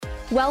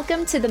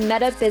Welcome to the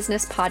Meta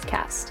Business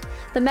Podcast.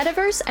 The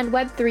Metaverse and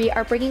Web3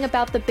 are bringing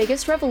about the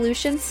biggest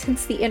revolution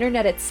since the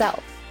internet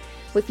itself.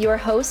 With your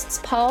hosts,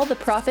 Paul the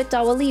Prophet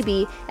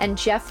Dawalibi and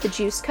Jeff the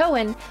Juice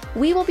Cohen,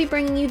 we will be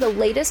bringing you the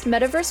latest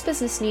Metaverse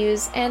business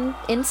news and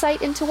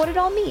insight into what it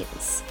all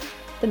means.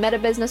 The Meta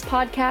Business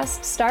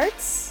Podcast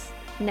starts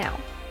now.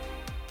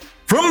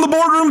 From the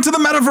boardroom to the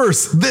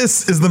metaverse,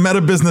 this is the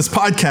Meta Business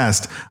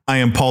Podcast. I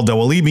am Paul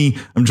Dawalibi.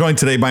 I'm joined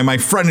today by my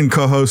friend and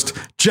co-host,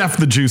 Jeff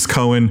the Juice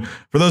Cohen.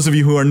 For those of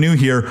you who are new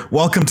here,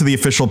 welcome to the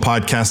official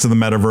podcast of the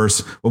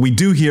Metaverse. What we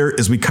do here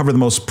is we cover the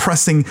most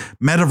pressing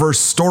Metaverse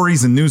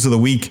stories and news of the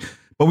week,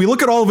 but we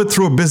look at all of it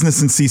through a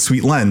business and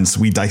C-suite lens.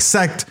 We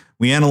dissect,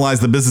 we analyze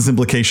the business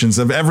implications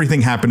of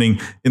everything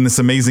happening in this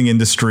amazing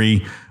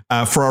industry.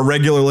 For our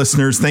regular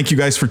listeners, thank you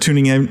guys for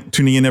tuning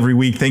in every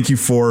week. Thank you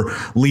for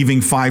leaving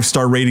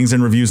 5-star ratings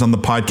and reviews on the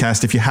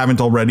podcast. If you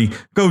haven't already,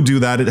 go do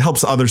that. It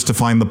helps others to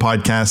find the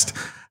podcast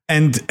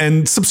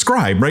and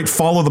subscribe, right?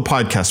 Follow the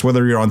podcast,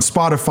 whether you're on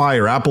Spotify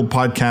or Apple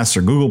Podcasts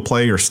or Google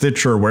Play or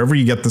Stitcher or wherever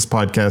you get this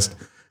podcast.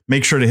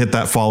 Make sure to hit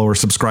that follow or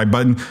subscribe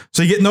button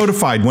so you get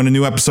notified when a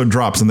new episode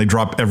drops, and they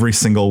drop every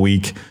single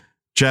week.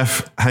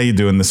 Jeff, how you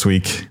doing this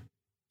week?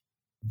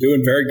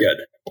 Doing very good.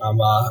 I'm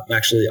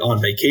actually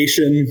on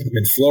vacation. I'm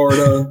in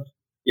Florida,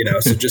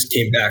 so just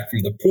came back from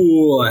the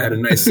pool. I had a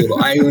nice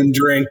little island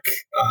drink,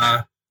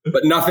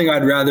 but nothing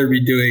I'd rather be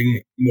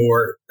doing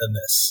more than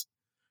this.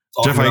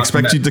 Jeff, I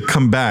expect you to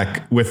come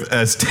back with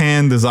as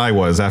tanned as I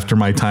was after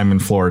my time in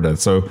Florida.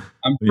 So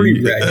I'm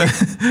pretty red.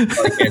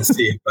 I can't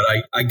see it, but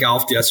I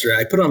golfed yesterday.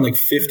 I put on like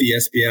 50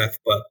 SPF,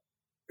 but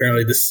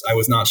apparently I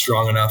was not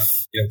strong enough,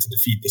 to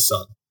defeat the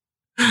sun.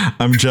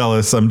 I'm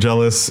jealous.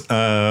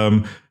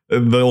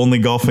 The only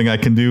golfing I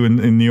can do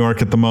in New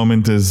York at the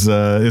moment is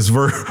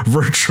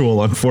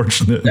virtual,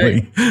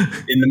 unfortunately. Hey,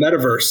 in the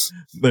metaverse.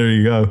 There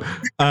you go.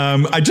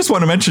 I just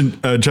want to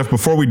mention, Jeff,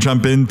 before we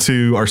jump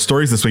into our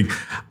stories this week,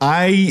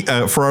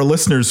 for our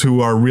listeners who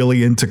are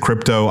really into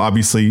crypto,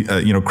 obviously,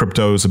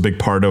 crypto is a big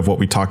part of what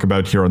we talk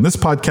about here on this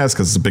podcast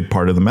because it's a big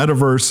part of the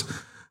metaverse.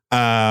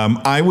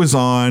 I was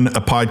on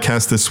a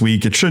podcast this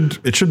week. It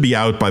should be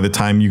out by the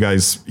time you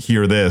guys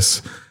hear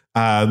this.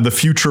 The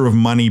Future of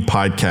Money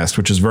podcast,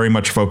 which is very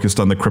much focused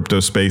on the crypto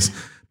space.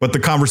 But the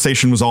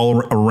conversation was all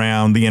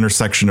around the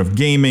intersection of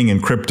gaming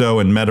and crypto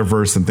and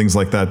metaverse and things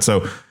like that. So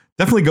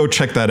definitely go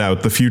check that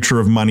out. The Future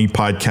of Money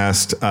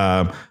podcast.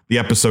 The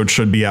episode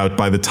should be out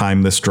by the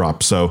time this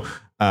drops. So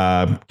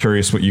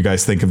curious what you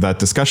guys think of that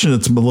discussion.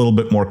 It's a little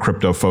bit more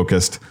crypto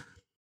focused.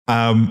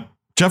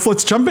 Jeff,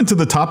 let's jump into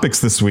the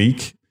topics this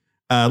week.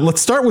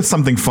 Let's start with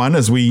something fun,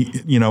 as we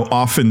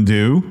often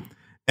do.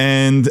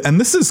 And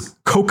this is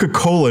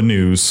Coca-Cola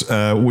news.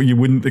 You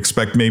wouldn't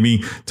expect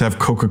maybe to have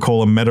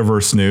Coca-Cola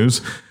metaverse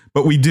news,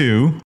 but we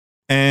do.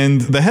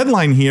 And the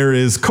headline here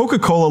is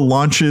Coca-Cola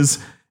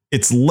launches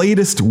its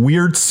latest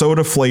weird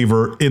soda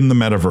flavor in the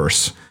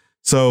metaverse.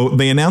 So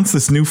they announced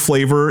this new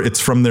flavor.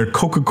 It's from their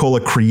Coca-Cola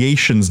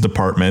Creations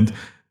department.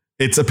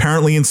 It's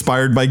apparently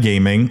inspired by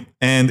gaming,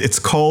 and it's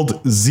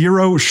called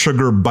Zero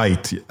Sugar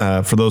Bite.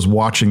 For those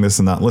watching this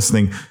and not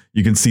listening,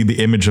 you can see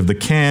the image of the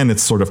can.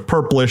 It's sort of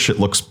purplish. It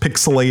looks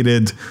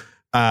pixelated.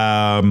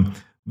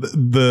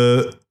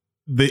 The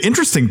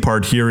interesting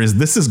part here is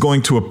this is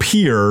going to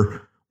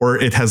appear, or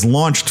it has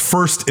launched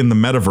first in the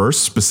metaverse,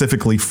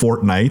 specifically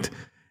Fortnite,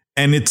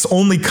 and it's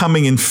only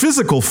coming in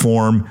physical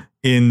form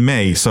in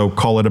May. So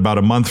call it about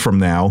a month from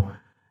now.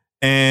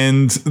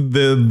 And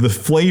the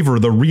flavor,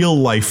 the real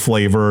life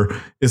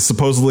flavor, is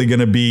supposedly going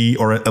to be,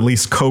 or at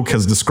least Coke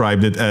has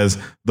described it as,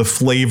 the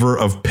flavor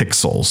of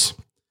pixels.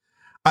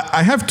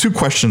 I have two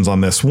questions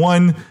on this.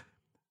 One,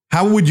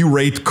 how would you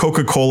rate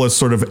Coca-Cola's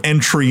sort of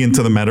entry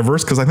into the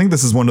metaverse? Because I think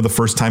this is one of the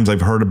first times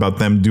I've heard about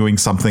them doing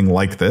something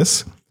like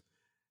this.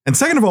 And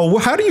second of all,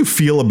 how do you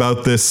feel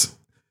about this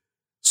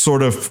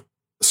sort of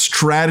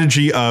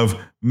strategy of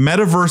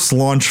metaverse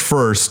launch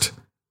first,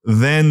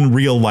 then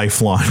real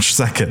life launch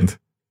second?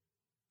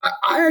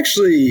 I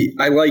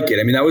like it.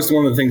 I mean, that was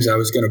one of the things I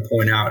was going to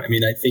point out. I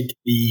mean, I think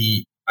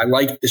I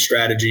like the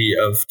strategy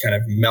of kind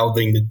of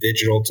melding the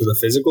digital to the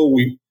physical.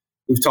 We've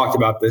talked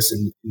about this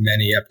in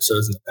many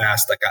episodes in the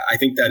past. Like, I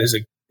think that is a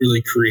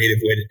really creative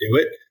way to do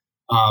it.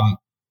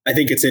 I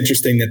think it's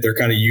interesting that they're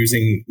kind of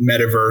using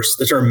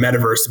the term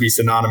metaverse, to be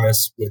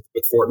synonymous with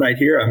Fortnite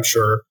here. I'm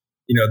sure,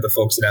 the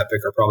folks at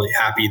Epic are probably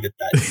happy that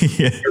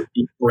they're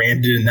being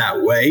branded in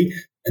that way.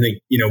 I think,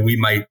 we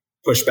might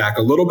push back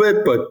a little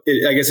bit, but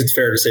I guess it's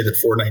fair to say that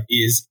Fortnite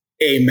is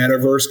a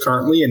metaverse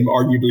currently, and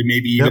arguably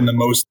maybe even the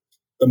most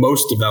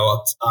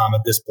developed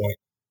at this point.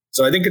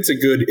 So I think it's a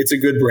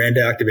good brand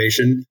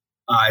activation.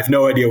 I have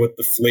no idea what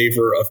the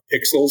flavor of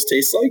pixels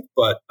tastes like,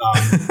 but I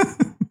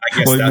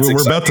guess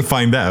we're about to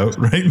find out,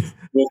 right?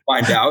 We'll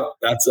find out.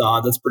 That's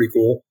pretty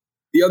cool.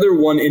 The other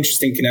one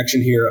interesting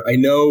connection here, I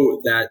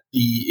know that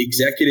the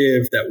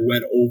executive that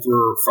went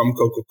over from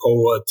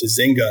Coca-Cola to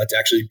Zynga to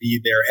actually be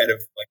their head of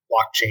like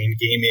blockchain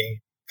gaming,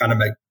 kind of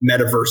like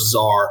metaverse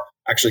czar,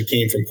 actually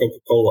came from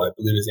Coca-Cola. I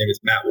believe his name is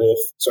Matt Wolf.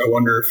 So I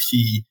wonder if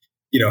he,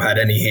 had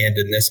any hand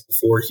in this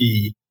before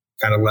he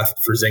kind of left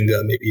for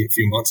Zynga maybe a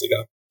few months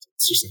ago.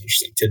 It's just an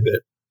interesting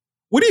tidbit.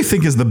 What do you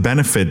think is the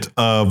benefit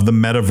of the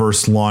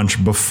Metaverse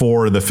launch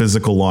before the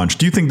physical launch?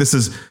 Do you think this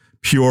is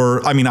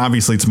pure? I mean,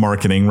 obviously it's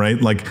marketing, right?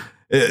 Like,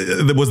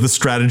 was the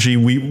strategy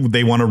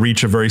they want to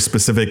reach a very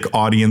specific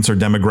audience or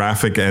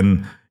demographic,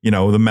 and the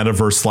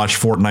Metaverse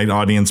 / Fortnite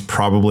audience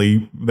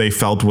probably they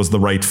felt was the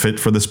right fit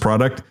for this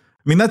product?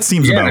 I mean, that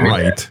seems about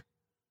right.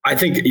 I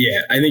think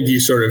you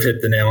sort of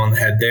hit the nail on the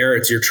head there.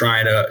 It's you're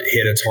trying to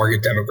hit a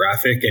target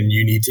demographic, and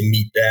you need to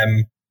meet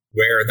them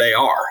where they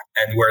are,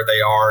 and where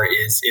they are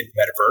is in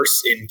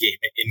Metaverse, in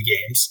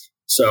games.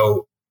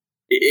 So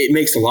it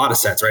makes a lot of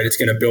sense, right? It's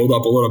going to build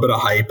up a little bit of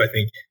hype, I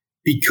think,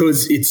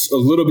 because it's a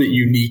little bit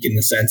unique in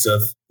the sense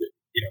of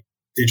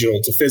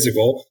digital to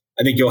physical.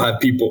 I think you'll have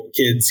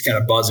kids kind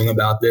of buzzing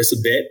about this a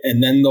bit,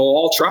 and then they'll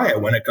all try it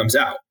when it comes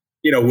out.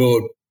 Will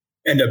it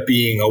end up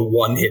being a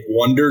one-hit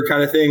wonder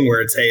kind of thing where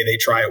it's, hey, they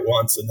try it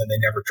once and then they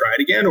never try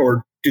it again,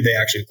 or do they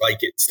actually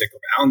like it and stick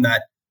around?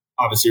 That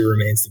obviously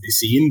remains to be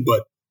seen,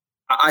 but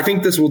I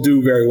think this will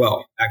do very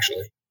well,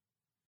 actually.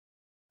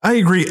 I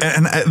agree.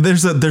 And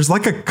there's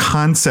like a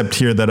concept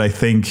here that I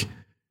think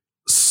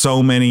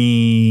so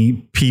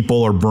many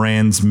people or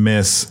brands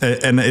miss.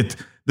 And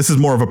this is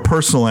more of a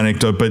personal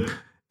anecdote, but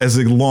as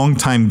a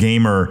longtime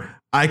gamer,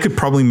 I could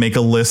probably make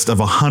a list of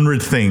 100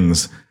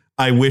 things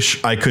I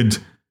wish I could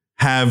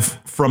have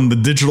from the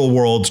digital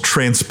world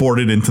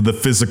transported into the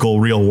physical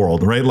real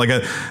world, right? Like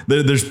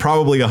there's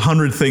probably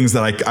 100 things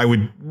that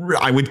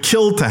I would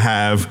kill to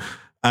have.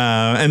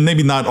 And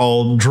maybe not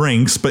all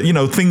drinks, but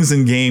things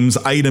in games,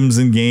 items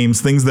in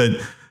games, things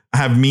that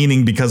have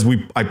meaning because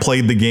I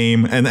played the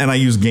game, and I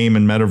use game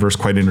and Metaverse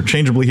quite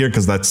interchangeably here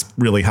because that's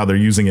really how they're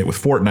using it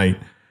with Fortnite.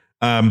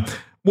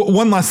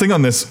 One last thing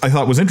on this I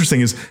thought was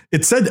interesting is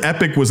it said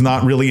Epic was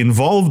not really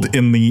involved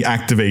in the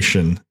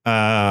activation,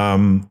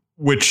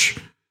 which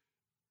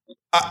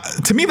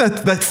to me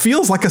that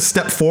feels like a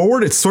step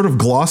forward. It's sort of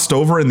glossed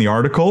over in the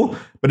article,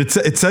 but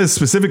it says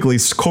specifically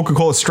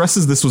Coca-Cola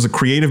stresses this was a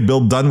creative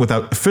build done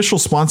without official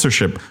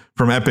sponsorship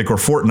from Epic or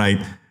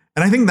Fortnite.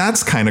 And I think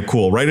that's kind of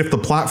cool, right? If the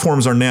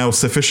platforms are now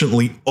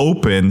sufficiently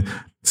open,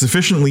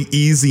 sufficiently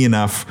easy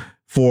enough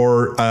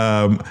for,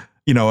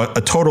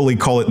 a totally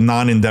call it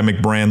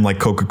non-endemic brand like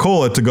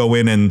Coca-Cola to go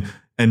in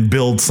and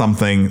build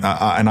something.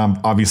 And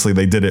obviously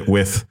they did it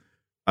with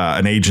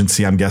an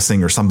agency, I'm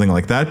guessing, or something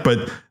like that.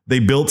 But they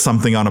built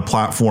something on a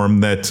platform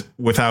that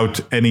without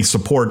any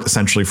support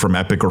essentially from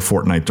Epic or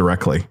Fortnite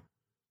directly.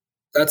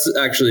 That's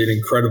actually an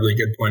incredibly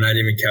good point. I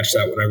didn't even catch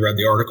that when I read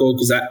the article,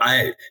 because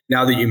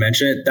now that you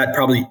mention it, that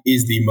probably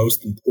is the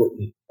most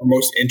important or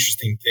most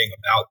interesting thing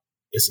about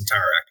this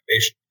entire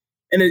activation.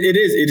 And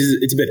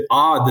it's a bit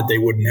odd that they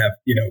wouldn't have,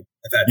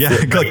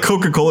 like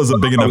Coca-Cola is a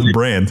big enough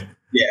brand.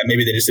 Yeah,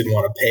 maybe they just didn't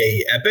want to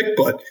pay Epic,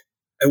 but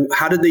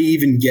how did they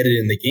even get it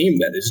in the game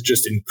then? Is it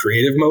just in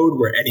creative mode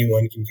where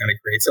anyone can kind of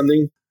create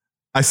something?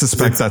 I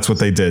suspect that's what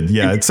they did.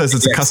 Yeah, it says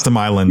it's a custom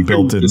island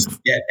built in. Just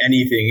get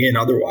anything in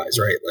otherwise,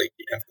 right? Like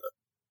you have to.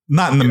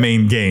 Not in the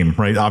main game,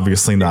 right?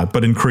 Obviously not,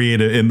 but in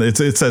creative.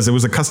 It says it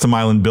was a custom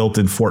island built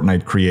in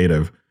Fortnite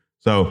Creative.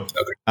 So,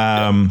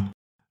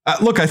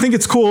 look, I think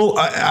it's cool.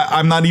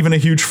 I'm not even a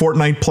huge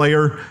Fortnite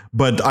player,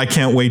 but I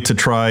can't wait to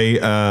try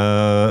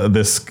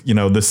this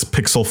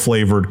pixel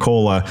flavored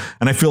cola.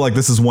 And I feel like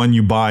this is one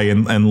you buy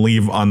and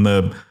leave on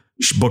the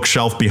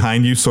bookshelf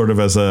behind you, sort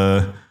of as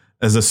a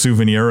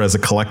souvenir, as a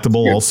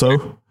collectible,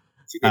 also.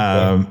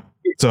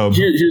 So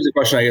here's a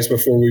question, I guess,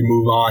 before we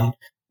move on.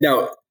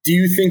 Now, do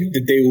you think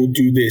that they will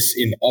do this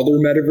in other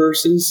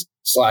metaverses?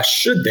 /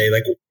 should they?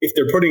 Like, if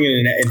they're putting it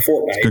in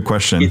Fortnite, good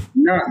question. It's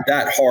not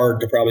that hard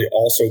to probably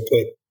also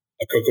put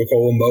a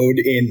Coca-Cola mode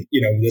in,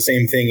 the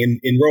same thing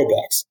in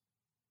Roblox,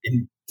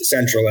 in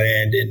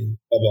Decentraland, in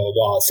blah, blah,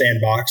 blah,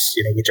 Sandbox,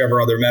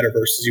 whichever other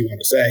metaverses you want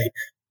to say.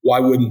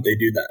 Why wouldn't they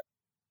do that?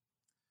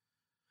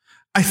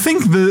 I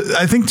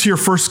think to your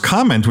first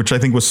comment, which I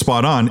think was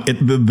spot on,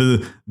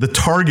 the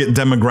target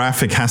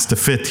demographic has to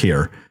fit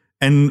here.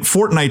 And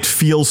Fortnite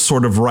feels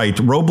sort of right.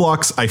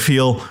 Roblox, I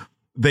feel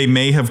they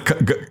may have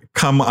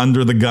come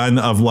under the gun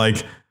of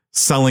like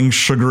selling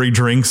sugary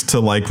drinks to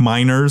like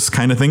minors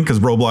kind of thing, because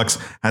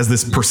Roblox has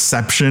this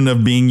perception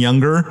of being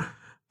younger.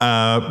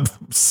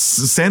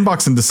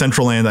 Sandbox and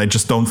Decentraland, I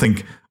just don't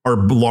think are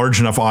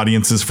large enough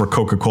audiences for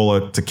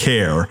Coca-Cola to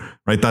care.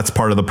 Right. That's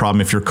part of the problem.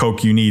 If you're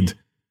Coke, you need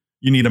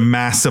a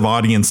massive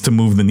audience to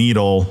move the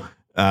needle,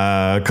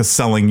 because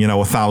selling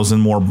 1,000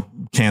 more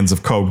cans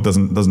of Coke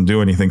doesn't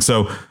do anything.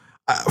 So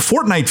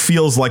Fortnite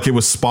feels like it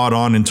was spot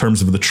on in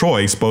terms of the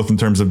choice, both in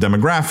terms of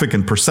demographic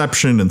and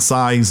perception and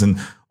size and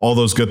all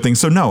those good things.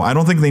 So no, I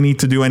don't think they need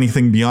to do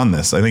anything beyond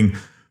this. I think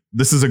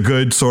this is a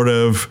good sort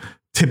of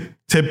tip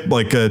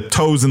like a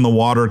toes in the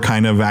water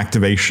kind of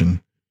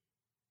activation.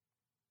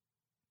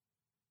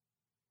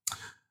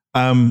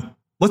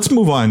 Let's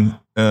move on,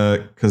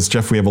 because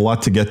Jeff, we have a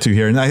lot to get to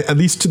here, and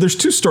there's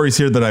two stories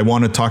here that I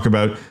want to talk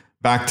about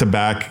back to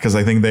back because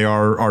I think they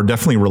are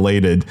definitely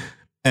related.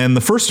 And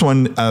the first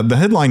one, the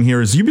headline here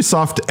is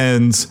Ubisoft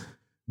ends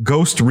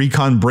Ghost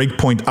Recon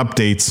Breakpoint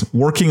updates,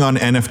 working on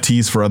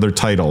NFTs for other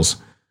titles.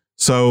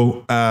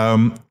 So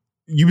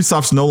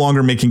Ubisoft's no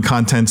longer making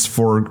content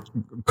for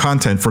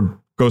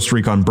Ghost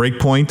Recon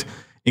Breakpoint,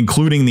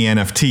 including the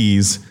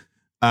NFTs.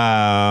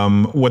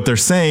 What they're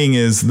saying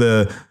is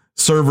the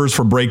servers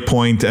for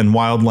Breakpoint and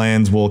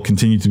Wildlands will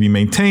continue to be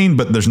maintained,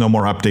 but there's no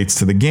more updates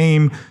to the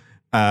game.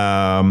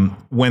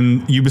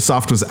 When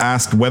Ubisoft was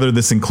asked whether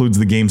this includes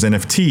the game's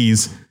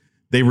NFTs,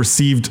 they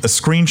received a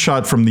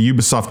screenshot from the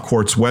Ubisoft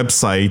Court's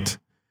website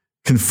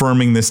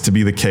confirming this to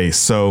be the case.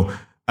 So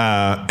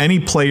any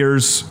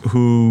players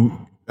who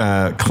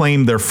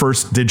claim their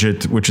first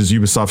digit, which is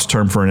Ubisoft's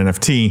term for an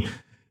NFT,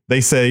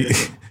 they say,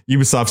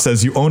 Ubisoft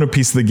says you own a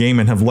piece of the game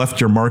and have left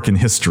your mark in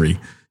history,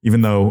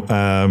 even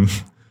though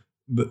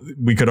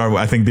we could argue,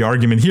 I think the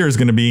argument here is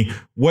going to be,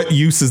 what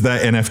use is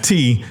that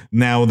NFT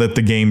now that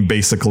the game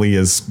basically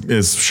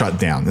is shut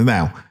down?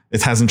 Now,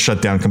 it hasn't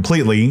shut down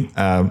completely.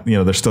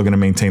 They're still going to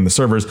maintain the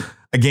servers.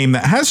 A game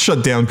that has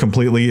shut down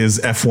completely is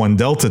F1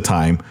 Delta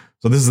Time.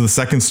 So this is the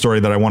second story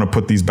that I want to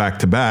put these back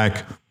to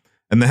back.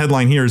 And the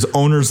headline here is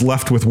owners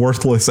left with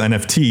worthless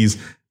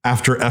NFTs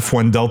after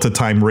F1 Delta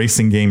Time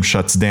racing game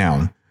shuts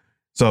down.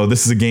 So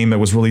this is a game that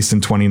was released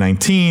in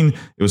 2019.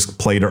 It was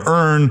play to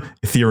earn,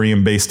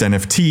 Ethereum-based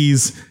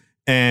NFTs.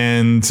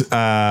 And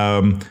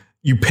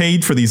you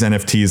paid for these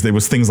NFTs. There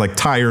was things like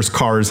tires,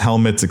 cars,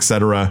 helmets,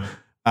 etc.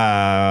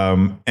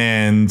 And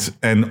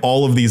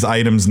all of these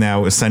items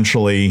now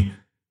essentially,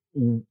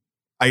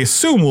 I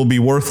assume, will be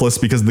worthless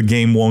because the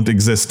game won't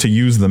exist to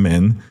use them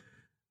in.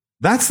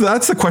 That's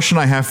the question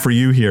I have for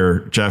you here,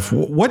 Jeff.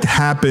 What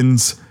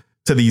happens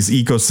to these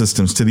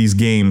ecosystems, to these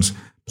games,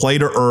 play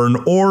to earn,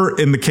 or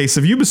in the case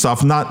of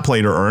Ubisoft, not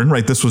play to earn,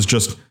 right? This was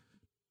just,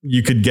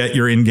 you could get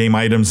your in-game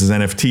items as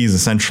NFTs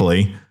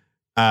essentially.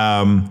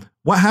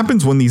 What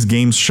happens when these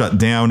games shut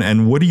down,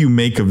 and what do you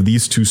make of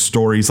these two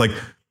stories? Like,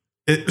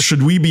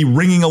 should we be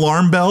ringing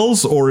alarm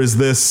bells, or is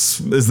this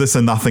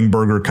a nothing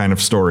burger kind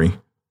of story?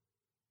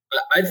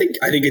 I think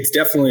it's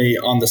definitely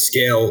on the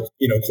scale,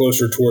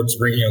 closer towards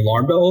ringing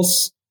alarm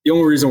bells. The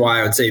only reason why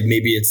I would say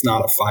maybe it's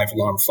not a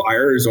 5-alarm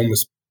fire is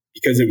almost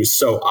because it was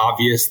so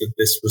obvious that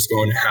this was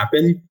going to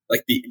happen.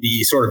 Like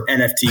the sort of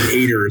NFT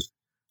haters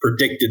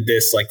predicted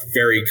this like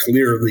very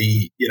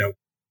clearly,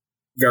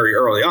 very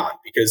early on,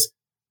 because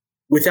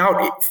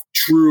without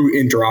true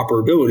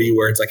interoperability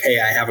where it's like, hey,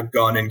 I have a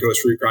gun in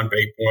Ghost Recon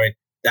Breakpoint,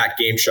 that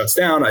game shuts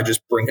down, I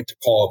just bring it to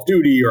Call of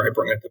Duty, or I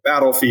bring it to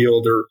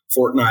Battlefield or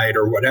Fortnite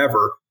or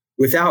whatever.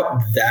 Without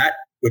that,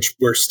 which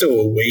we're still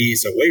a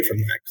ways away from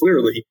that,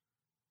 clearly,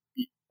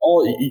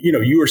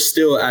 you are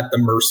still at the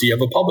mercy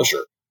of a publisher.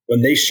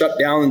 When they shut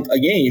down a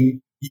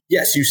game,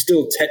 yes, you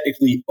still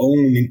technically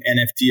own an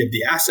NFT of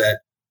the asset,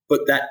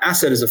 but that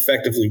asset is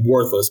effectively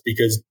worthless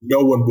because no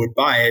one would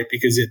buy it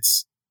because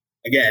it's,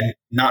 again,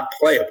 not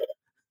playable.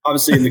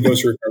 Obviously, in the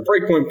Ghost Recon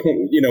Breakpoint,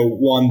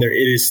 one, it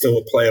is still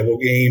a playable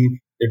game.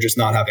 They're just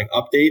not having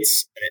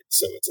updates,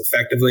 so it's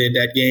effectively a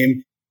dead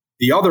game.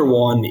 The other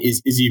one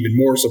is even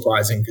more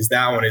surprising because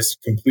that one is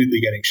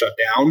completely getting shut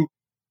down.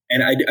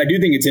 And I do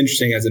think it's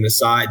interesting as an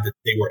aside that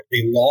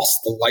they lost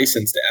the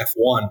license to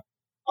F1.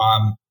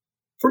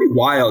 Pretty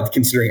wild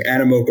considering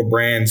Animoca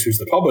Brands, who's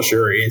the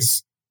publisher,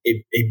 is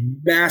a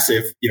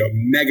massive,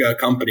 mega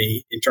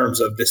company in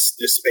terms of this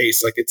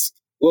space. Like, it's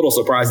a little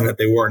surprising that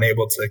they weren't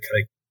able to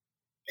kind of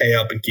pay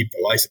up and keep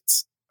the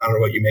license. I don't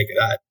know what you make of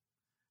that.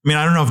 I mean,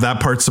 I don't know if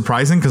that part's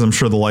surprising because I'm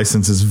sure the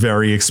license is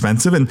very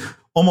expensive, and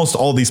almost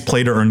all these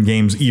play to earn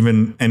games,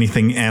 even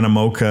anything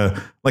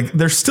Animoca, like,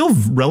 they're still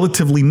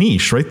relatively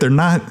niche, right?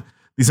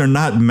 These are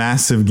not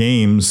massive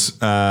games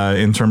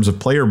in terms of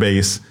player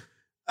base.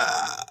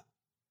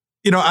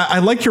 I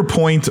like your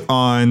point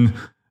on,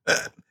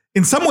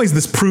 in some ways,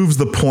 this proves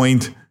the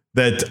point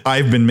that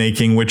I've been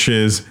making, which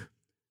is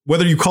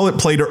whether you call it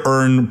play to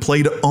earn,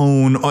 play to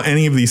own, or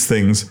any of these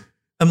things,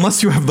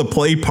 unless you have the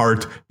play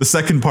part, the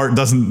second part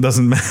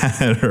doesn't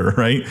matter,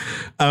 right?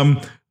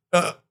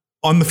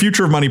 On the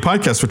Future of Money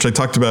podcast, which I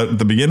talked about at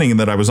the beginning and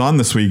that I was on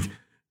this week,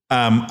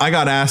 I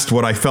got asked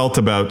what I felt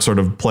about sort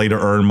of play to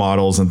earn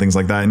models and things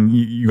like that. And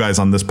you guys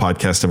on this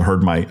podcast have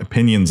heard my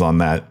opinions on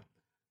that.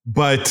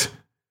 But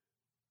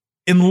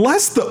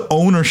unless the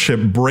ownership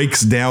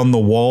breaks down the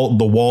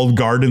walled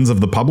gardens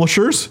of the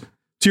publishers,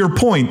 to your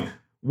point,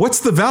 what's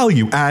the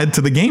value add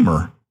to the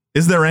gamer?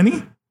 Is there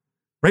any?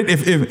 Right?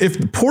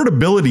 If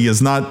portability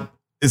is not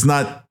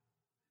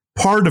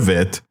part of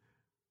it,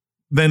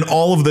 then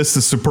all of this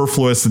is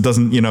superfluous. It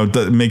doesn't,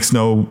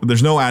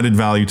 there's no added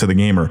value to the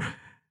gamer.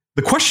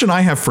 The question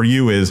I have for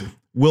you is,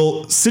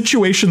 will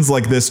situations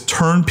like this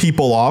turn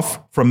people off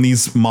from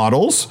these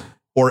models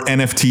or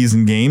NFTs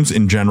in games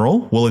in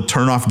general? Will it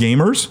turn off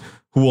gamers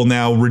who will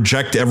now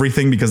reject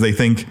everything because they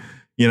think,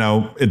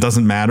 it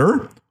doesn't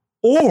matter?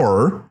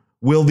 Or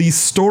will these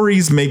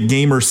stories make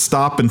gamers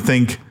stop and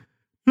think,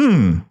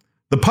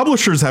 the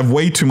publishers have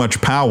way too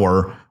much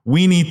power.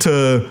 We need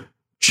to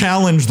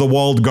challenge the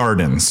walled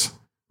gardens,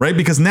 right?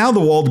 Because now the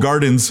walled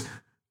gardens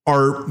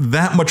are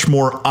that much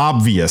more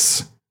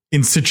obvious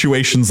in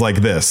situations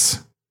like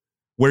this.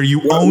 where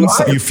you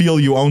you feel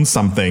you own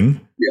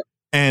something,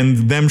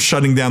 and them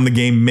shutting down the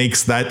game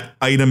makes that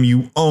item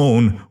you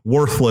own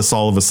worthless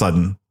all of a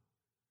sudden.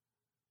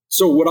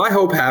 So what I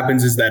hope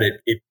happens is that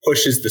it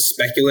pushes the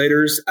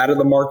speculators out of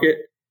the market.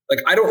 Like,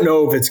 I don't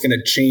know if it's going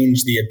to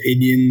change the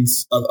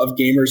opinions of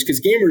gamers,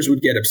 because gamers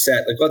would get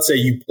upset. Like, let's say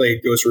you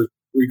played Ghost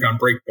Recon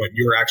Breakpoint,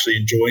 you were actually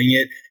enjoying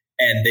it,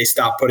 and they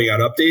stopped putting out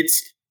updates.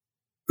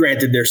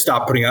 Granted, they're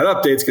stopped putting out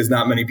updates because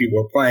not many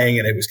people were playing,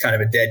 and it was kind of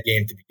a dead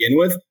game to begin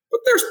with. But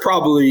there's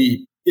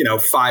probably,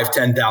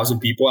 5,000-10,000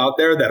 people out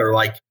there that are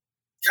like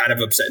kind of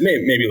upset.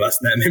 Maybe less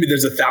than that. Maybe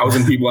there's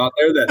 1,000 people out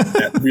there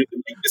that really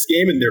like this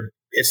game, and they're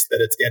pissed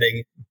that it's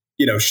getting,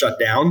 shut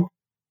down.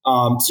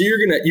 So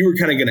you were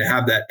kind of gonna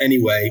have that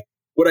anyway.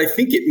 What I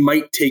think it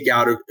might take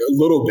out a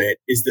little bit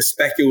is the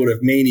speculative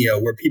mania,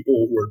 where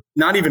people were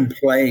not even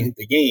playing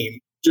the game,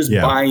 just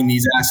buying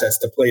these assets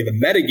to play the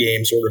meta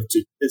game, sort of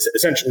to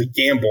essentially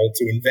gamble,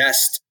 to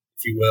invest,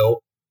 if you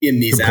will, in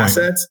these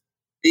assets.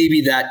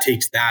 Maybe that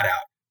takes that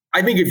out.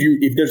 I think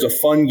if there's a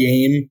fun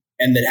game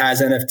and that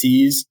has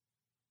NFTs,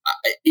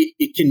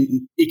 it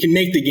can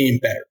make the game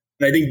better.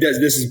 And I think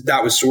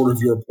that was sort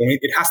of your point.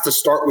 It has to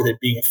start with it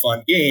being a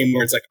fun game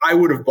where it's like, I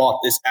would have bought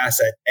this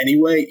asset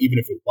anyway, even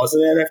if it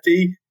wasn't an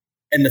NFT.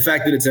 And the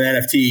fact that it's an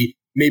NFT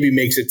maybe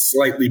makes it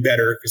slightly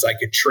better because I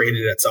could trade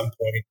it at some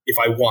point if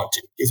I want to.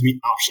 It gives me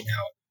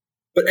optionality.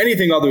 But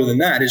anything other than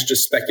that is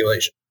just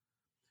speculation.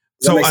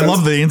 So I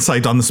love the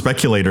insight on the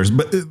speculators,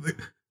 but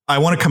I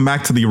want to come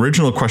back to the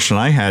original question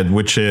I had,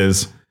 which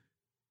is,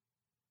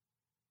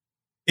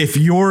 if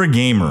you're a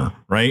gamer,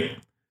 right?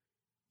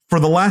 For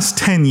the last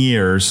 10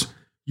 years,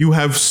 you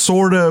have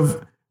sort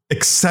of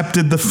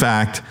accepted the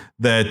fact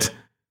that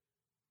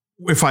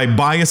if I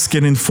buy a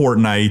skin in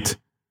Fortnite,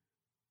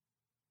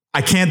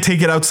 I can't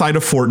take it outside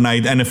of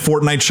Fortnite. And if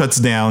Fortnite shuts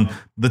down,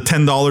 the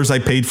 $10 I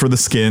paid for the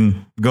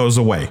skin goes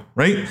away,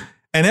 right?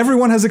 And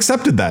everyone has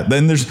accepted that.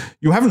 Then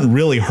you haven't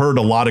really heard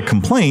a lot of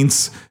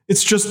complaints.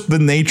 It's just the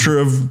nature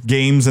of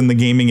games and the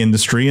gaming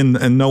industry,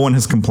 and no one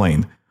has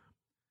complained.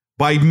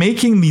 By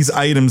making these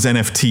items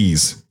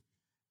NFTs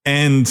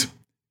and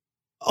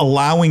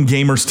allowing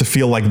gamers to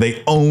feel like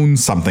they own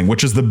something,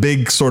 which is the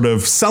big sort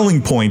of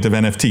selling point of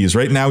NFTs.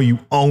 Right now, you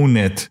own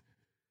it.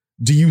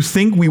 Do you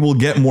think we will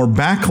get more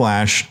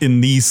backlash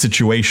in these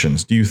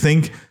situations? Do you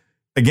think,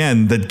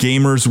 again, that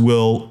gamers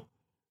will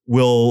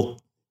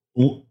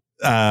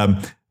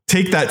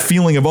take that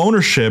feeling of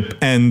ownership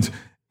and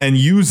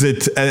use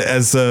it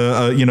as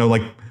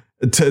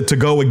to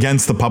go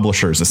against the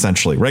publishers,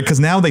 essentially, right? Because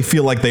now they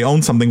feel like they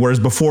own something, whereas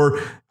before,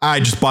 I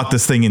just bought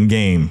this thing in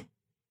game.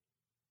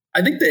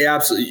 I think they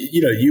absolutely,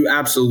 you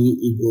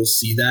absolutely will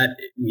see that,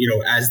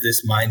 as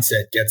this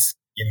mindset gets,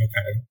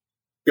 kind of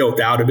built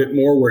out a bit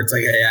more, where it's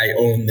like, hey, I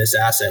own this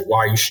asset.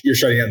 Why you're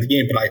shutting down the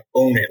game, but I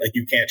own it. Like,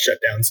 you can't shut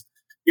down.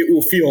 It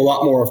will feel a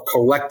lot more of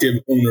collective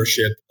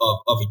ownership of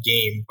a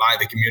game by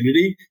the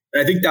community.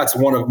 And I think that's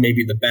one of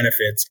maybe the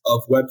benefits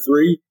of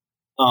Web3.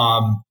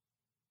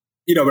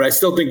 But I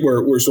still think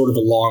we're sort of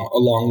a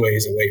long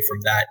ways away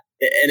from that.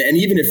 And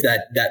even if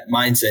that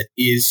mindset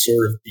is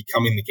sort of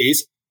becoming the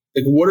case,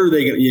 like, what are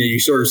they going to,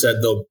 you sort of said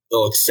they'll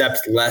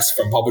accept less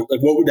from public. Like,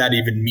 what would that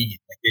even mean?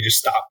 Like, they just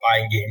stop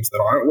buying games that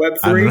aren't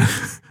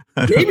Web3?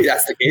 Maybe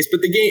that's the case.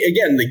 But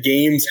the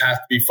games have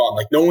to be fun.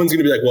 Like, no one's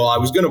going to be like, well, I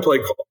was going to play,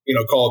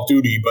 Call of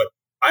Duty, but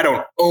I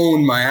don't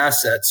own my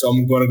assets. So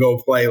I'm going to go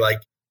play like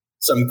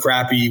some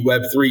crappy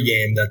Web3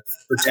 game that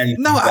pretends.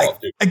 No,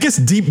 I guess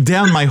deep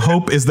down, my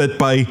hope is that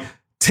by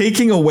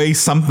taking away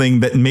something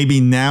that maybe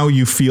now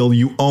you feel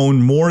you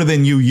own more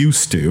than you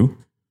used to,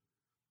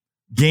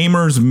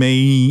 gamers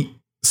may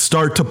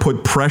start to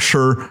put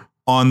pressure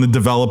on the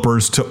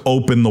developers to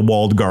open the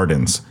walled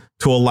gardens,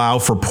 to allow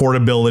for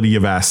portability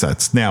of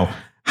assets. Now,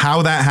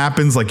 how that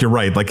happens, like, you're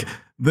right, like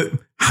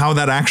how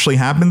that actually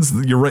happens,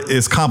 you're right,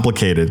 is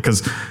complicated,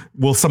 because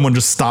will someone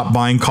just stop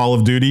buying Call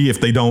of Duty if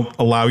they don't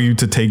allow you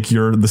to take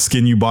the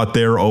skin you bought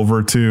there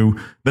over to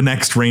the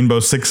next Rainbow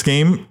Six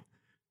game?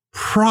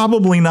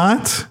 Probably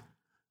not.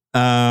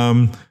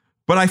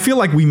 But I feel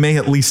like we may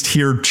at least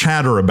hear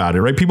chatter about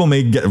it, right? People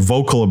may get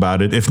vocal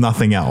about it, if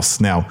nothing else.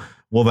 Now,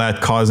 will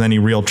that cause any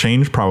real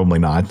change? Probably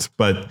not.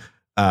 But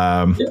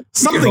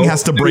something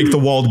has to break the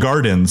walled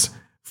gardens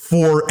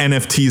for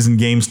NFTs and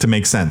games to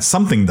make sense.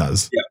 Something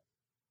does. Yeah.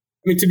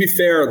 I mean, to be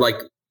fair, like,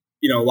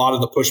 a lot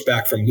of the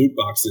pushback from loot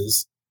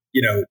boxes,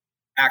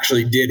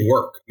 actually did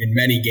work. I mean,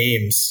 many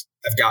games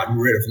have gotten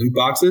rid of loot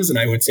boxes, and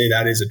I would say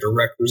that is a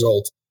direct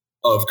result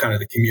of kind of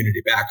the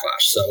community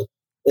backlash. So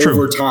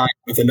over time,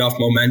 with enough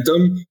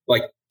momentum,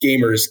 like,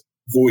 gamers'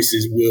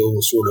 voices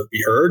will sort of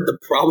be heard. The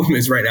problem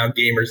is right now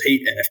gamers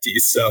hate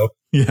NFTs. So, are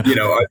they going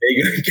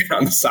to get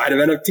on the side of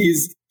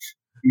NFTs?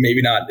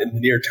 Maybe not in the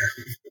near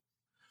term.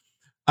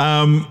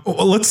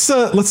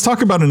 Let's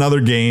talk about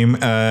another game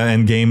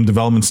and game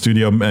development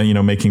studio,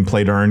 making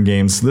play to earn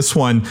games. This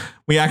one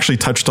we actually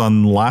touched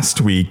on last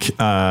week,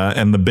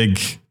 and the big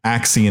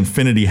Axie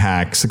Infinity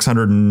hack,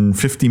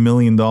 $650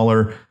 million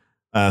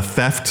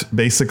theft,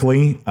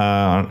 basically,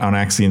 on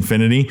Axie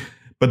Infinity.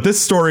 But this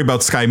story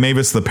about Sky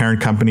Mavis, the parent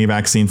company of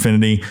Axie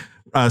Infinity,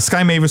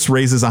 Sky Mavis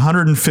raises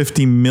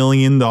 $150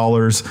 million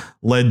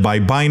led by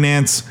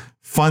Binance,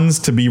 funds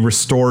to be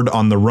restored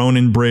on the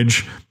Ronin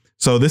Bridge.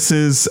 So this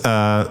is,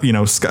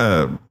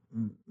 Axie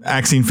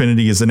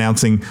Infinity is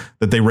announcing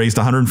that they raised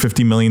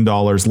 $150 million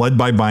led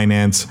by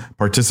Binance,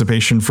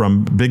 participation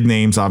from big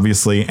names,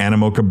 obviously,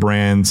 Animoca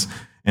Brands,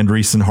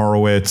 Andreessen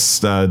Horowitz,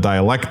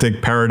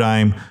 Dialectic,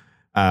 Paradigm.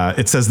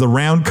 It says the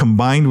round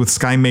combined with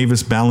Sky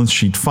Mavis balance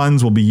sheet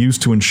funds will be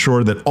used to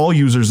ensure that all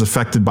users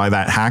affected by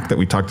that hack that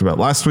we talked about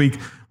last week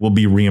will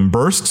be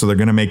reimbursed. So they're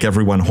going to make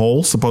everyone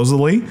whole,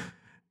 supposedly.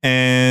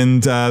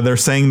 And they're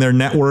saying their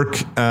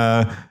network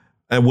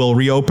will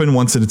reopen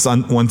once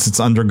it's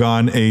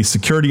undergone a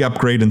security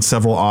upgrade and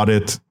several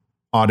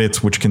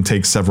audits, which can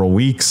take several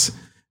weeks.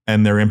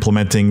 And they're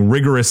implementing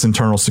rigorous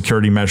internal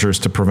security measures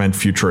to prevent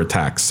future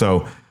attacks.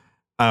 So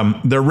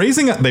they raised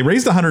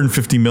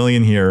 $150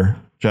 million here,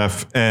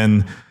 Jeff,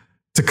 and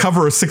to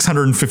cover a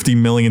 $650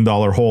 million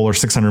hole or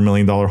 $600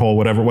 million hole,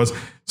 whatever it was.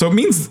 So it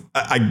means,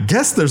 I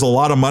guess there's a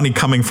lot of money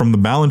coming from the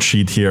balance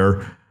sheet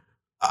here.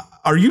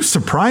 Are you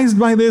surprised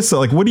by this?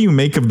 Like, what do you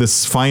make of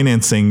this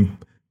financing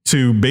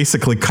to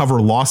basically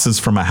cover losses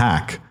from a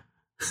hack?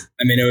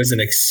 I mean, it was an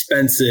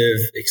expensive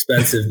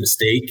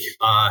mistake.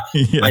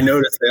 Yeah. I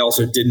noticed they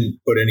also didn't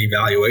put any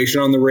valuation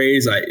on the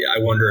raise. I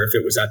wonder if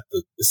it was at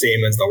the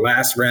same as the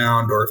last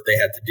round or if they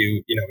had to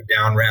do, a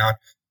down round.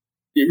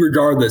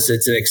 Regardless,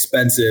 it's an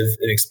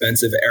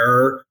expensive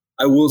error.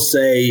 I will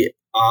say,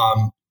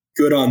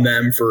 good on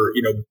them for,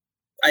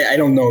 I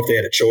don't know if they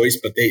had a choice,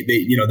 but they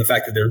the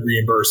fact that they're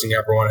reimbursing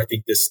everyone, I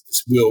think this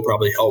will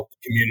probably help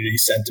community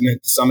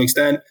sentiment to some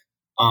extent.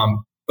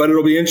 But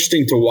it'll be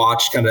interesting to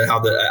watch kind of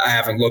I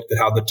haven't looked at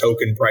how the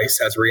token price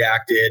has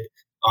reacted.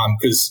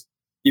 Because,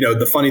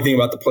 the funny thing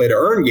about the play to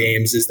earn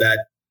games is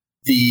that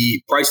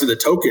the price of the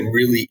token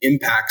really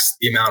impacts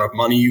the amount of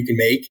money you can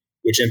make,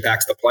 which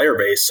impacts the player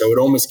base. So it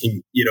almost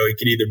can, it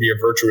can either be a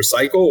virtuous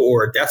cycle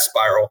or a death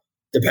spiral,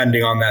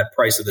 depending on that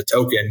price of the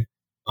token.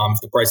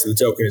 If the price of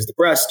the token is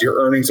depressed, your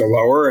earnings are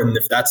lower. And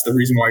if that's the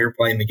reason why you're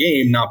playing the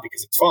game, not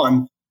because it's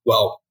fun,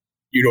 well,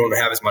 you don't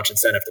have as much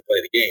incentive to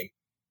play the game.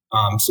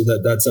 So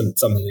that's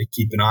something to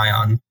keep an eye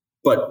on.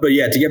 But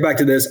yeah, to get back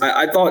to this,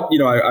 I thought,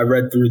 I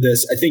read through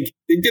this. I think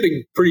they did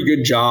a pretty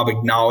good job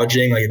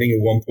acknowledging, like I think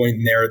at one point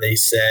in there, they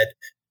said,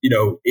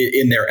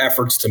 in their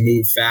efforts to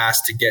move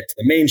fast to get to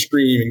the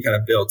mainstream and kind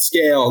of build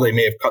scale, they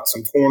may have cut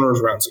some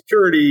corners around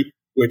security,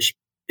 which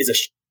is a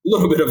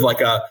little bit of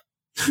like a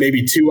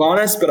maybe too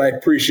honest, but I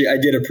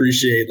did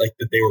appreciate like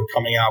that they were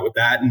coming out with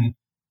that. And,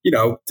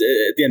 at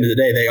the end of the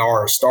day, they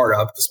are a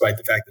startup, despite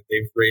the fact that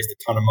they've raised a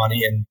ton of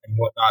money and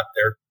whatnot.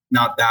 They're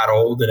not that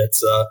old, and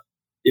it's a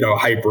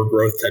hyper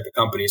growth type of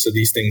company. So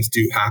these things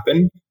do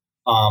happen.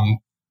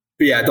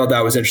 But yeah, I thought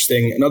that was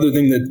interesting. Another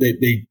thing that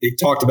they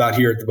talked about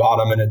here at the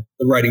bottom, and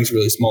the writing's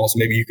really small, so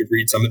maybe you could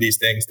read some of these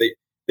things.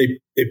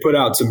 They put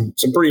out some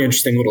pretty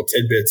interesting little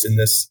tidbits in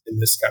this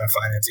kind of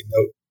financing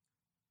note.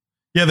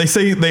 Yeah, they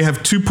say they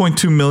have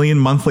 2.2 million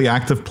monthly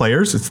active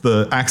players.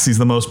 Axie's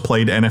the most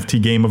played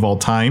NFT game of all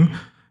time.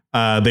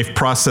 They've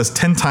processed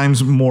 10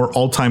 times more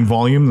all-time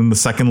volume than the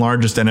second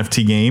largest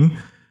NFT game.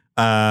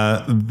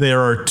 There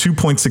are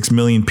 2.6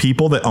 million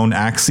people that own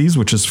Axies,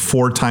 which is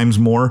 4 times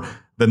more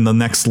than the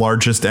next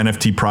largest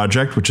NFT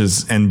project, which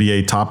is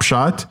NBA Top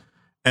Shot.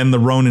 And the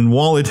Ronin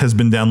wallet has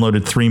been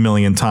downloaded 3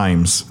 million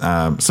times.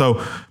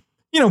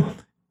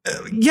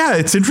 Yeah,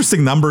 it's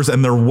interesting numbers,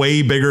 and they're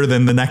way bigger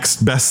than the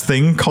next best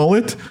thing, call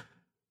it.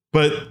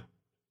 But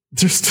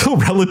they're still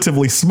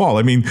relatively small.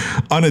 I mean,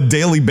 on a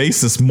daily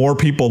basis, more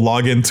people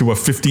log into a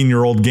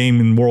 15-year-old game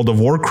in World of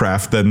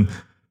Warcraft than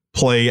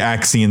play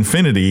Axie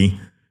Infinity.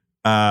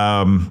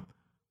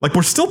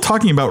 We're still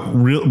talking about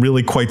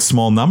really quite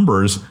small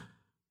numbers.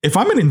 If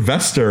I'm an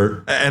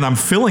investor and I'm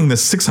filling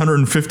this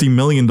 $650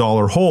 million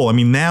hole, I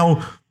mean,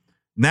 now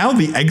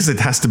the exit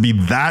has to be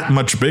that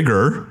much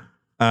bigger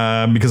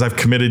because I've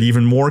committed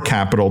even more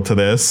capital to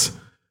this.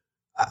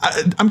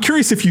 I'm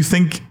curious if you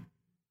think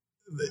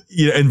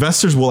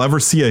investors will ever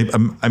see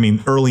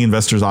early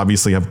investors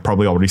obviously have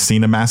probably already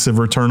seen a massive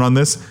return on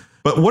this,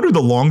 but what do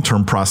the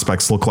long-term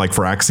prospects look like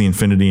for Axie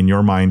Infinity in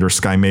your mind, or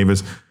Sky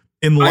Mavis,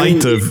 in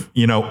light of,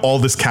 all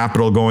this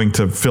capital going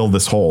to fill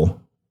this hole?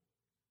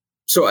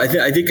 So I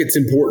think it's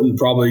important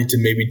probably to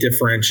maybe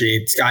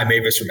differentiate Sky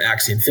Mavis from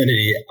Axie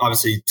Infinity.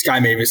 Obviously,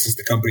 Sky Mavis is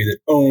the company that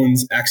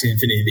owns Axie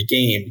Infinity, the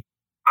game.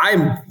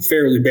 I'm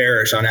fairly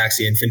bearish on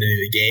Axie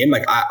Infinity, the game.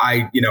 Like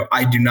I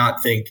do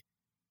not think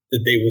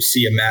that they will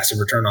see a massive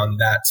return on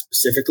that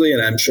specifically,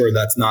 and I'm sure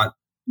that's not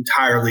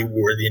entirely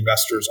where the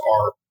investors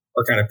are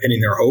kind of pinning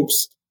their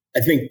hopes.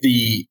 I think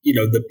the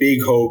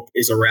big hope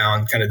is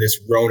around kind of this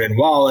Ronin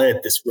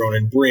wallet, this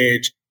Ronin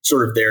bridge,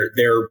 sort of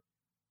their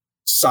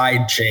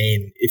side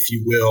chain, if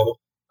you will,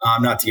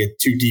 not to get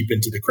too deep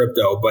into the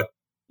crypto, but,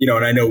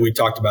 and I know we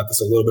talked about this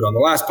a little bit on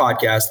the last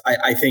podcast.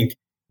 I think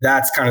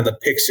that's kind of the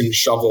picks and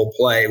shovel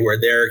play where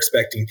they're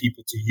expecting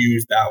people to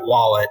use that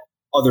wallet,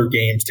 other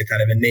games to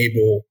kind of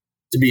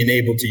be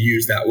enabled to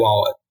use that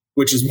wallet.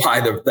 which is why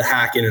the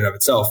hack in and of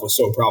itself was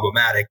so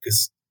problematic,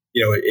 because,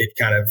 it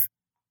kind of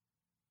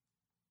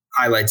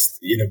highlights,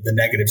 the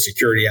negative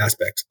security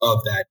aspects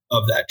of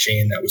that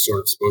chain that was sort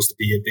of supposed to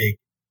be a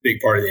big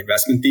part of the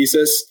investment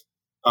thesis.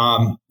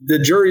 The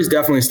jury's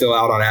definitely still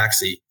out on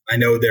Axie. I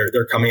know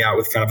they're coming out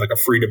with kind of like a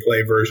free to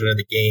play version of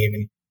the game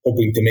and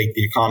hoping to make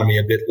the economy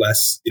a bit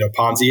less,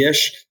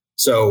 Ponzi-ish.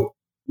 So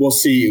we'll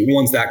see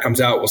once that comes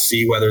out, we'll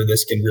see whether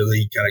this can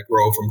really kind of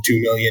grow from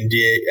 2 million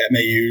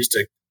MAUs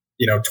to,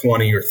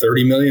 20 or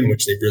 30 million,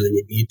 which they really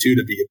would need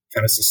to be a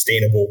kind of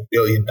sustainable $1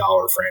 billion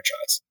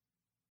franchise.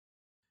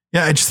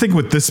 Yeah, I just think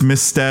with this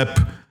misstep,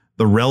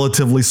 the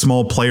relatively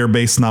small player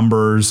base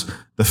numbers,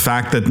 the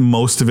fact that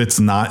most of it's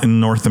not in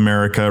North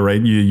America,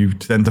 right? You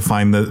tend to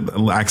find the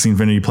Axie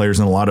Infinity players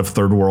in a lot of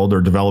third world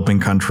or developing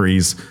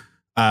countries.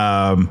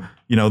 The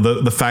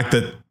fact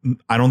that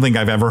I don't think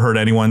I've ever heard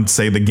anyone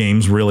say the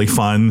game's really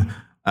fun.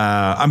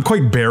 I'm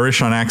quite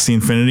bearish on Axie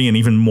Infinity, and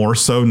even more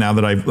so now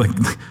that I've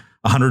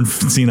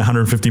seen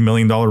 $150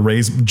 million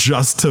raise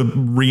just to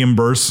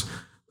reimburse,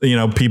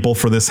 people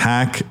for this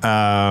hack.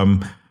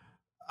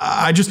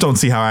 I just don't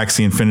see how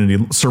Axie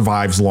Infinity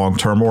survives long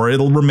term, or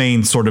it'll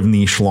remain sort of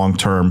niche long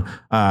term.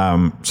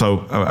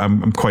 So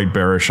I'm quite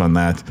bearish on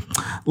that.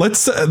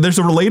 There's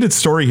a related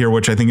story here,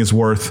 which I think is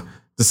worth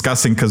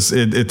discussing because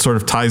it sort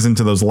of ties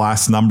into those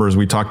last numbers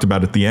we talked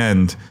about at the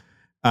end.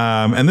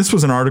 And this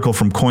was an article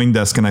from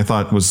CoinDesk, and I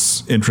thought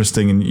was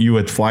interesting, and you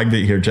had flagged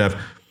it here, Jeff.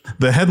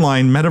 The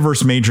headline: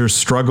 Metaverse majors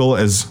struggle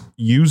as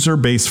user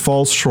base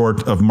falls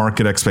short of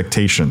market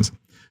expectations.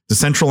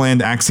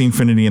 Decentraland, Axie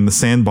Infinity, and the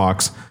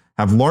Sandbox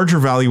have larger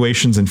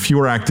valuations and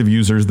fewer active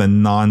users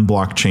than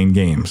non-blockchain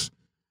games.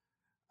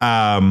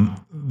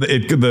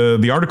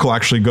 The article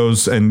actually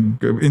goes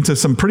into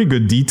some pretty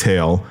good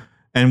detail.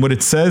 And what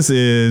it says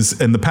is,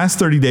 in the past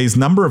 30 days,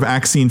 number of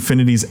Axie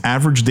Infinity's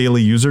average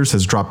daily users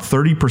has dropped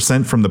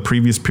 30% from the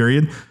previous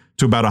period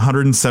to about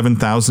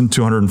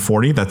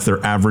 107,240. That's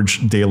their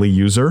average daily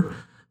user.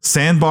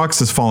 Sandbox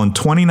has fallen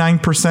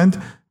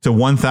 29% to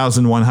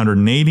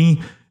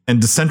 1,180.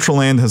 And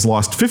Decentraland has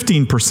lost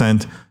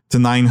 15% to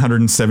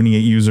 978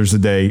 users a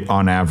day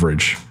on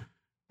average.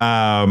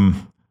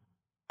 I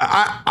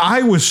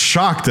was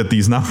shocked at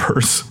these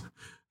numbers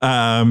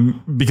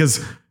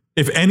because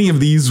if any of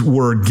these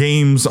were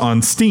games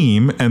on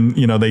Steam, and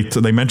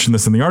they mentioned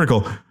this in the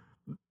article,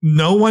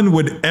 no one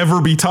would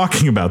ever be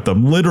talking about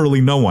them.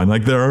 Literally no one.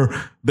 Like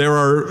there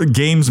are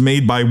games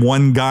made by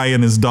one guy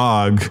and his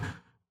dog,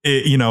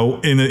 in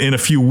a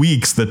few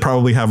weeks that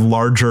probably have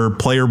larger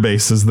player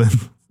bases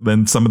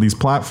than some of these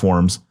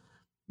platforms.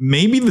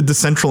 Maybe the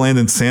Decentraland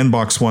and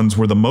Sandbox ones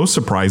were the most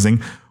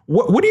surprising.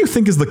 What do you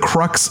think is the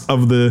crux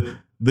of the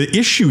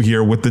issue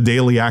here with the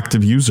daily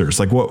active users?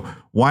 Like,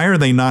 why are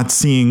they not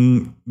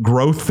seeing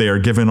growth there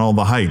given all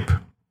the hype?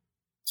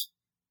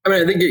 I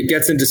mean, I think it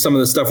gets into some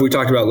of the stuff we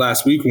talked about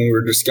last week when we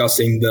were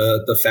discussing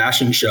the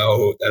fashion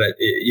show that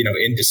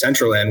in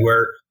Decentraland,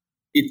 where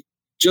it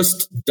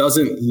just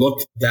doesn't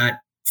look that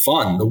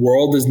fun. The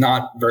world is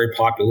not very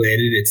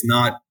populated. It's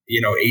not,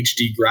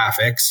 HD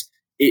graphics.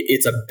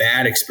 It's a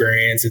bad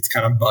experience. It's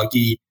kind of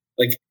buggy.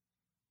 Like,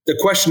 the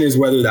question is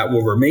whether that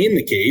will remain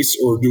the case,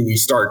 or do we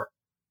start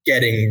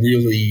getting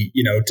really,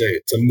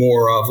 to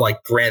more of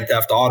like Grand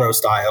Theft Auto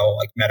style,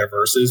 like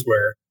metaverses,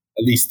 where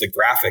at least the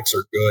graphics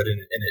are good and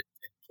it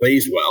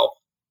plays well.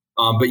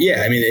 But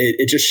yeah, I mean,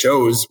 it just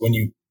shows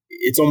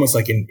it's almost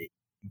like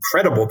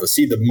incredible to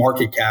see the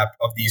market cap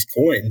of these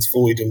coins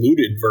fully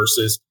diluted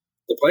versus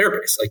the player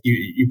base. Like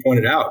you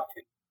pointed out,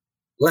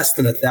 less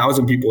than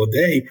 1,000 people a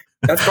day.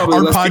 That's probably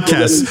our less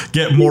podcasts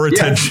get more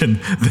attention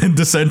than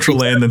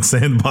Decentraland and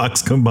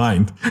Sandbox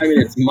combined. I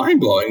mean, it's mind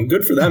blowing.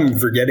 Good for them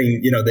for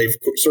getting, they've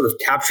sort of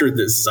captured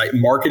this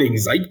marketing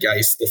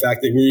zeitgeist. The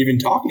fact that we're even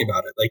talking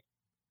about it, like,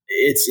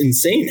 it's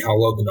insane how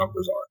low the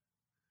numbers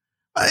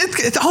are.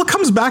 It all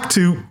comes back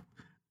to,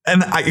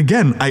 and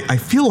I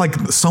feel like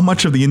so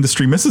much of the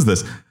industry misses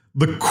this.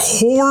 The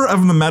core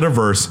of the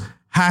metaverse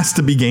has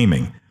to be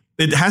gaming.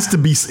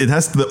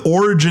 The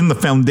origin, the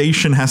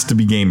foundation has to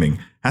be gaming,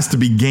 has to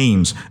be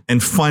games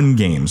and fun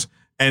games.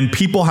 And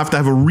people have to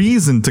have a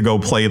reason to go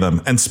play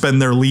them and spend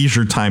their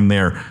leisure time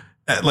there.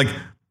 Like,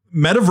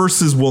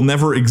 metaverses will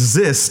never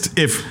exist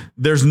if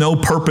there's no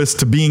purpose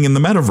to being in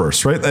the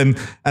metaverse, right? And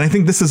I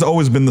think this has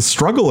always been the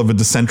struggle of a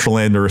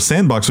Decentraland or a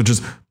Sandbox, which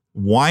is,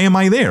 why am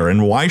I there?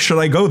 And why should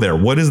I go there?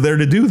 What is there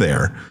to do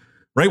there?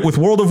 Right? With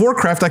World of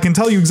Warcraft, I can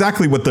tell you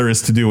exactly what there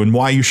is to do and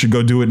why you should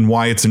go do it and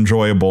why it's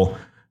enjoyable.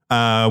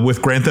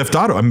 With Grand Theft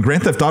Auto, I mean,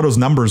 Grand Theft Auto's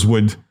numbers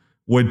would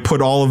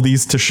put all of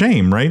these to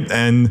shame, right?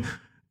 And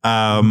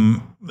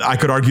I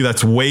could argue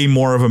that's way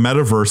more of a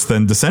metaverse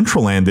than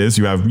Decentraland is.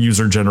 You have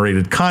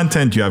user-generated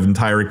content, you have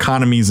entire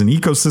economies and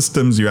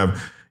ecosystems, you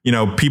have,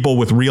 people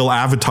with real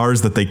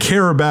avatars that they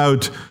care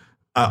about.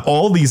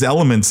 All these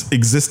elements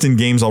exist in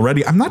games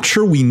already. I'm not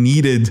sure we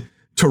needed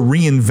to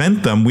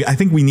reinvent them. I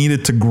think we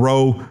needed to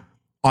grow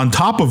on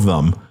top of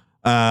them,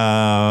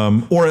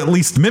 or at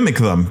least mimic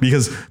them,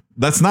 because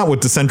that's not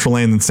what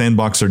Decentraland and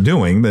Sandbox are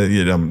doing.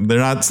 They're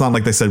not. It's not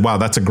like they said, "Wow,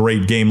 that's a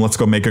great game. Let's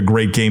go make a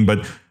great game."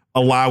 But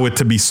allow it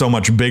to be so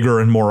much bigger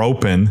and more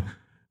open.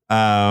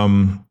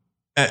 And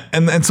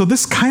so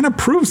this kind of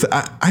proves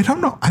that I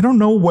don't know.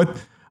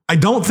 I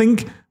don't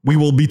think we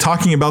will be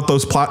talking about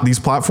these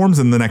platforms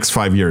in the next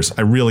 5 years.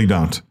 I really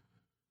don't.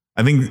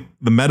 I think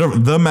the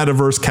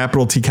metaverse,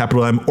 capital T,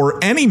 capital M, or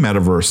any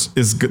metaverse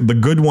is the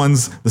good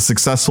ones, the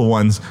successful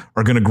ones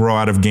are going to grow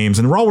out of games.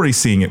 And we're already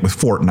seeing it with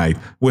Fortnite,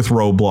 with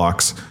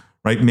Roblox,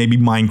 right? Maybe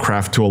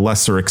Minecraft to a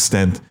lesser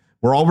extent.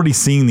 We're already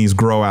seeing these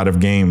grow out of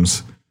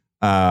games.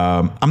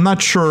 I'm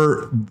not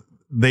sure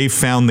they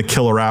found the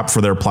killer app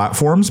for their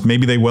platforms.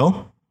 Maybe they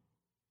will.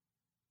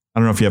 I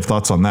don't know if you have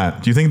thoughts on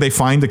that. Do you think they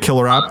find a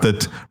killer app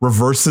that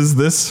reverses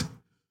this?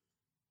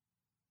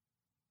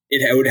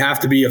 It would have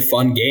to be a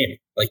fun game,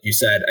 like you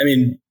said. I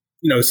mean,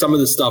 some of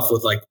the stuff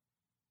with like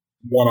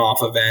one-off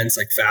events,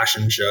 like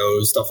fashion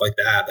shows, stuff like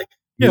that, like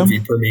movie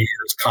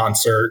premieres,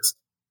 concerts,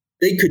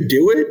 they could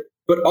do it,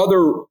 but other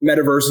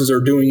metaverses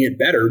are doing it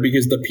better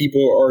because the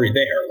people are already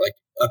there. Like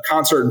a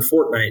concert in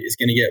Fortnite is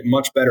going to get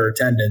much better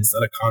attendance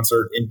than a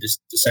concert in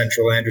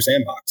Decentraland or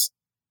Sandbox.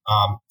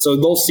 So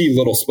they'll see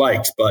little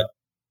spikes, but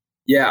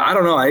yeah, I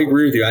don't know. I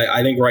agree with you.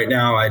 I think right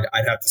now I'd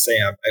have to say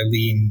I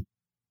lean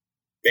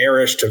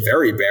bearish to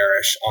very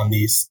bearish on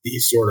these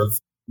sort of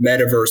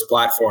metaverse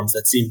platforms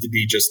that seem to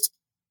be just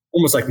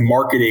almost like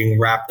marketing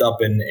wrapped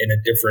up in a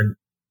different,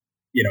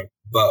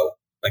 bow.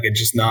 Like it's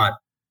just not.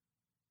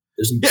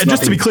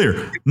 Just to be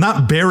clear,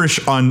 not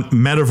bearish on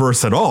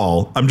metaverse at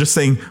all. I'm just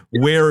saying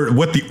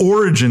what the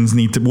origins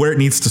where it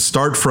needs to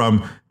start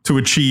from to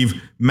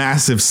achieve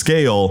massive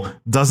scale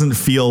doesn't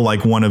feel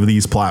like one of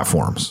these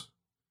platforms.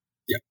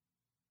 Yeah.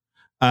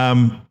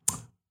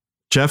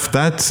 Jeff,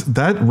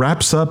 that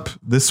wraps up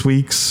this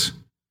week's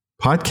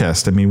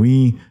podcast. I mean,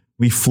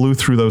 we flew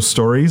through those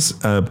stories.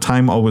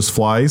 Time always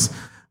flies.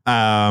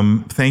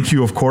 Thank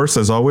you, of course,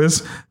 as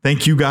always.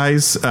 Thank you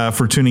guys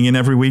for tuning in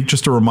every week.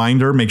 Just a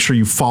reminder, make sure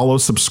you follow,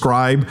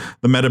 subscribe,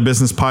 the Meta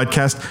Business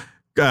Podcast.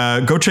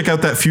 Go check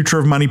out that Future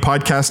of Money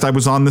podcast I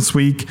was on this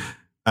week.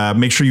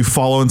 Make sure you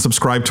follow and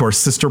subscribe to our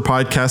sister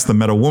podcast, the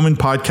Meta Woman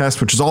Podcast,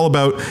 which is all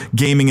about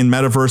gaming and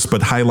metaverse,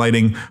 but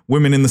highlighting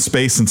women in the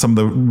space and some of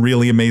the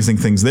really amazing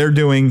things they're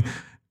doing.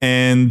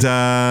 And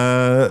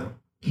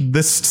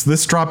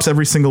this drops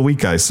every single week,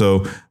 guys.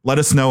 So let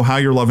us know how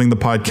you're loving the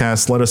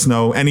podcast. Let us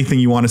know anything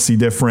you want to see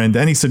different,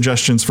 any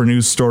suggestions for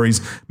news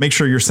stories. Make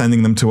sure you're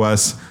sending them to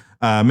us.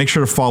 Make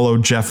sure to follow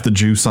Jeff the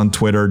Juice on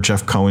Twitter,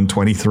 Jeff Cohen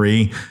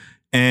 23.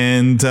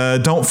 And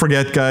don't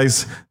forget,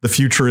 guys, the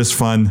future is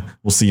fun.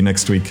 We'll see you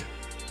next week.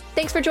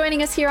 Thanks for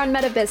joining us here on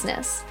Meta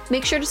Business.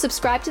 Make sure to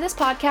subscribe to this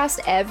podcast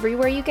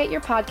everywhere you get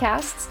your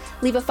podcasts,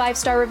 leave a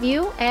 5-star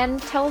review,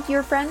 and tell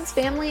your friends,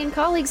 family, and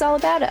colleagues all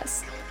about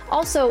us.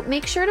 Also,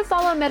 make sure to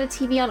follow Meta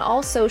TV on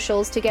all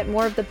socials to get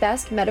more of the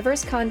best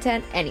metaverse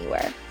content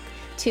anywhere.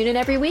 Tune in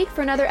every week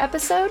for another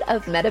episode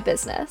of Meta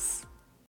Business.